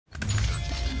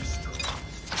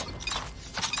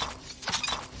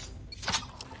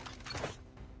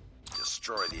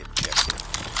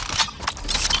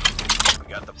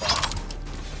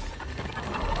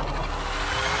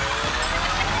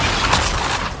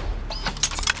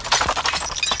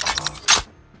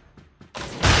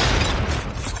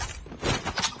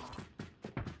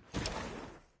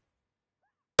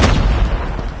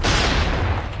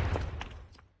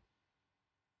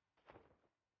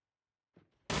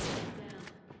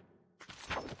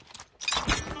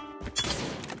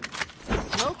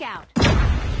Smoke out.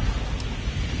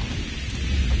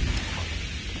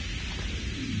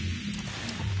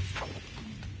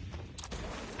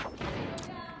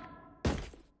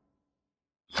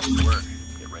 Good work.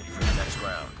 Get ready for the next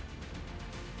round.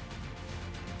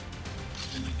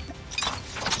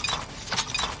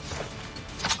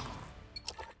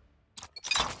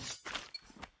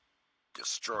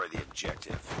 Destroy the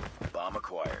objective. Bomb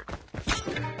acquired.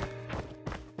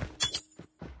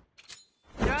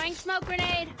 Throwing smoke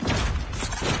grenade.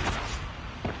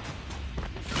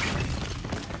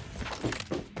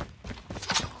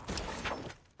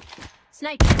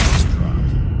 Sniper.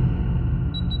 Dropped.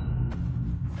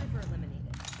 Sniper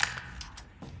eliminated.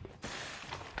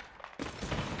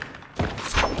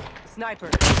 Sniper.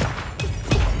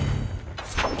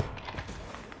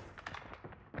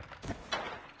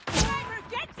 Sniper,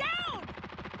 get down!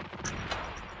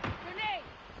 Grenade.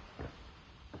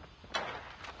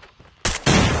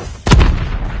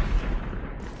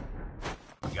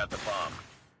 We got the bomb.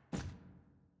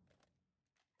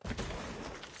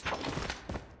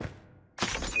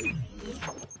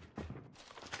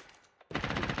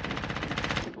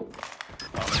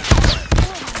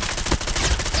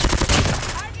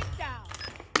 Target down.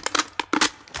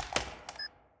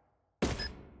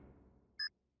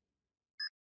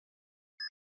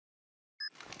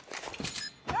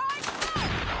 Throwing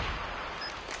smoke.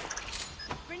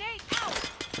 Grenade out.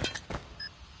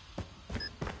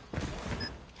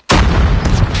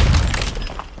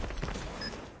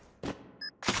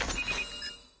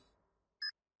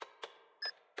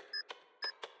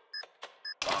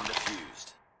 Bomb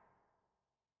defused.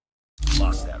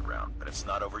 Lost that round, but it's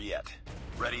not over yet.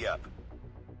 Ready up.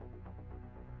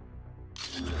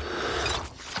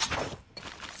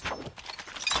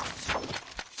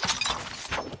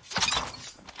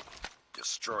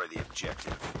 Destroy the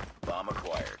objective. Bomb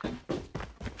acquired.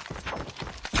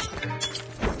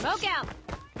 Smoke out.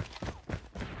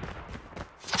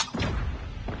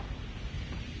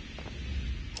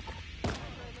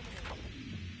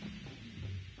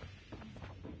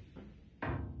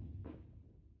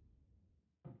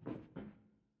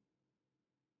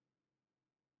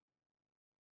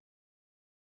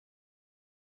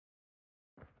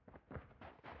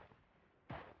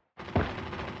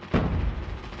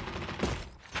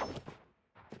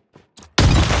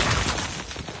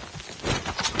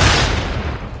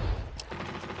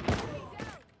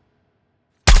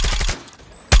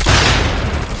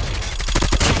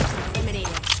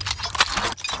 Eliminated.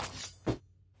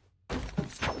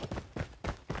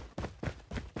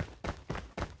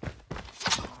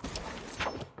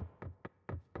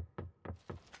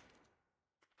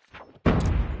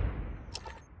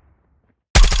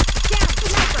 Down,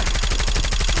 sniper.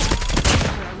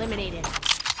 Sniper eliminated.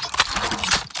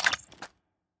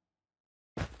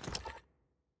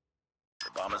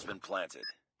 The bomb has been planted.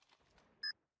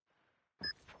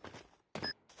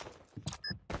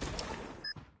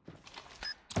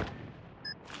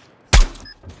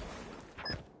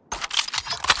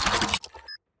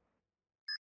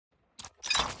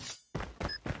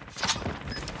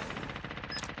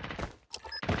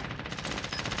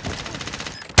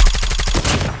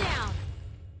 Down.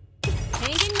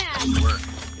 Changing mag. Good work.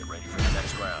 Get ready for the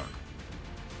next round.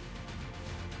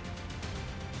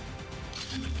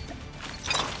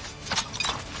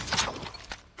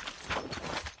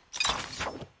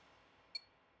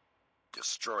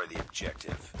 Destroy the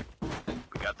objective.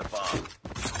 We got the bomb.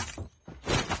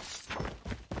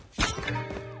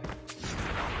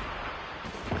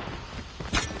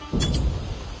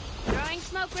 Throwing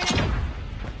smoke grenade.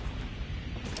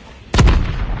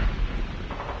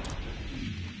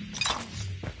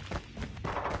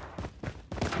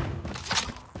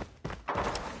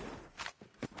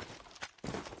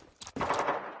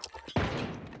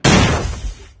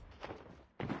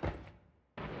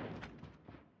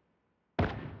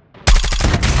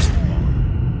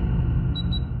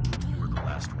 You were the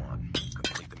last one.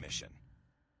 Complete the mission.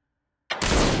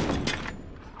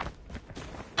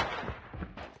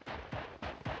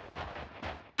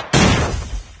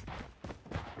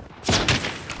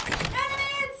 Enemy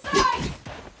in sight!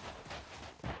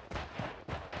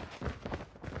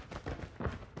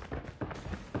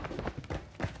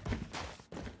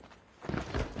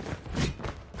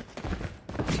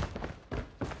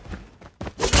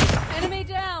 Enemy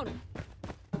down!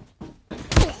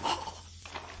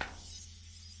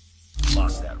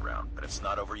 Lost that round, but it's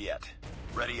not over yet.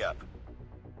 Ready up.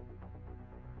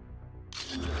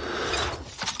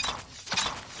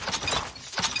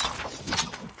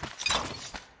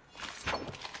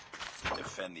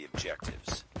 Defend the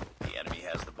objectives. The enemy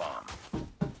has the bomb.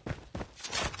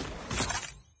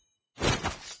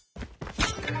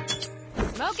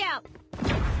 Smoke out.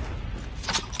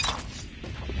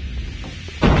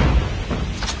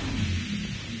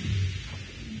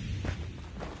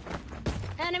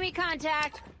 Enemy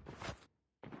contact.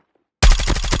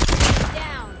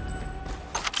 Down.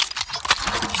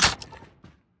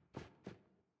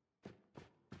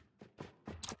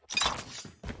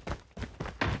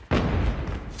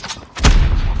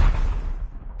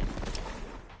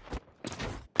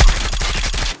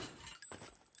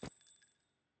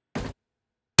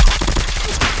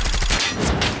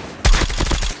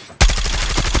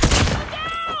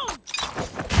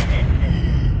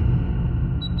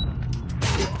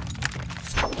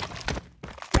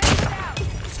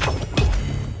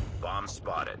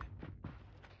 Spotted.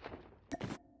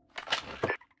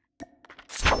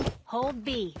 Hold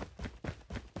B.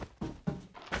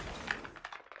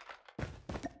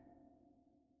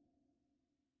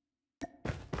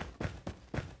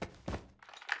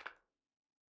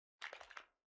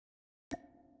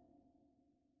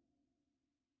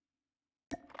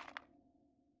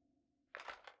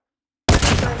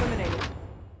 Eliminated.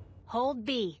 Hold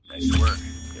B. Nice work.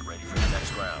 Get ready for the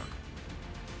next round.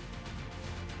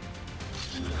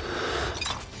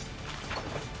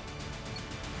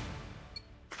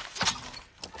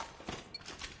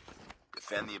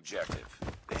 Defend the objective.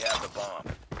 They have the bomb.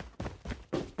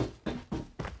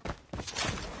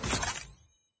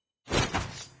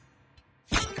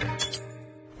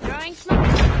 Throwing smoke.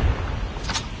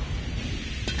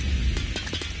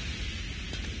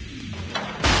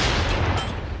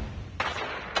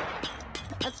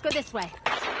 Let's go this way.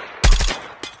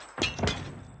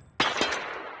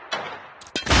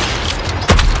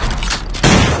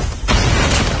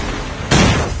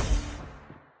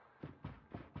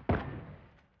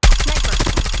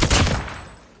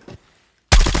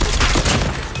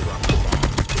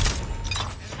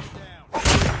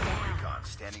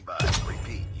 Standing by.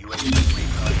 Repeat. UAV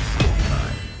recon standing by.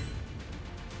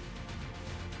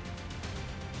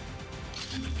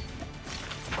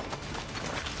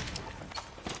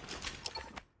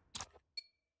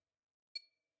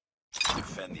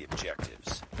 Defend the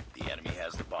objectives. The enemy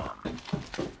has the bomb.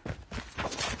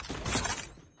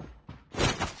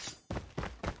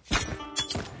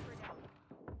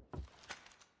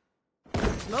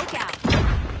 Smoke out.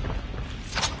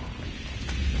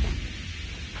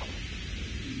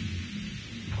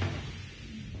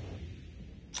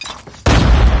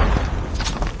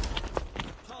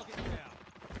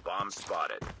 Bomb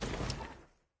spotted.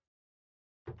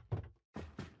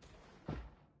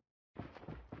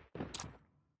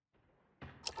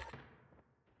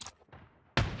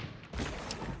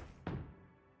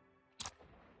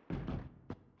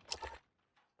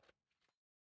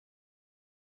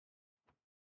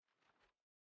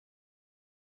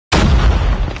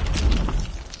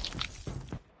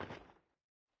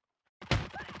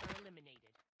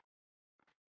 Eliminated.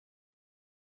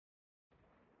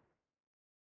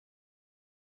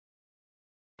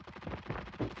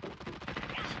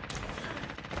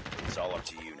 It's all up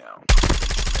to you now.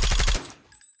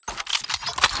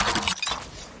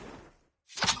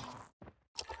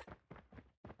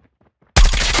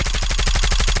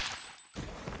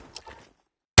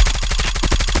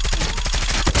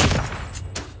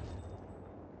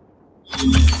 Finish the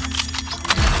mission.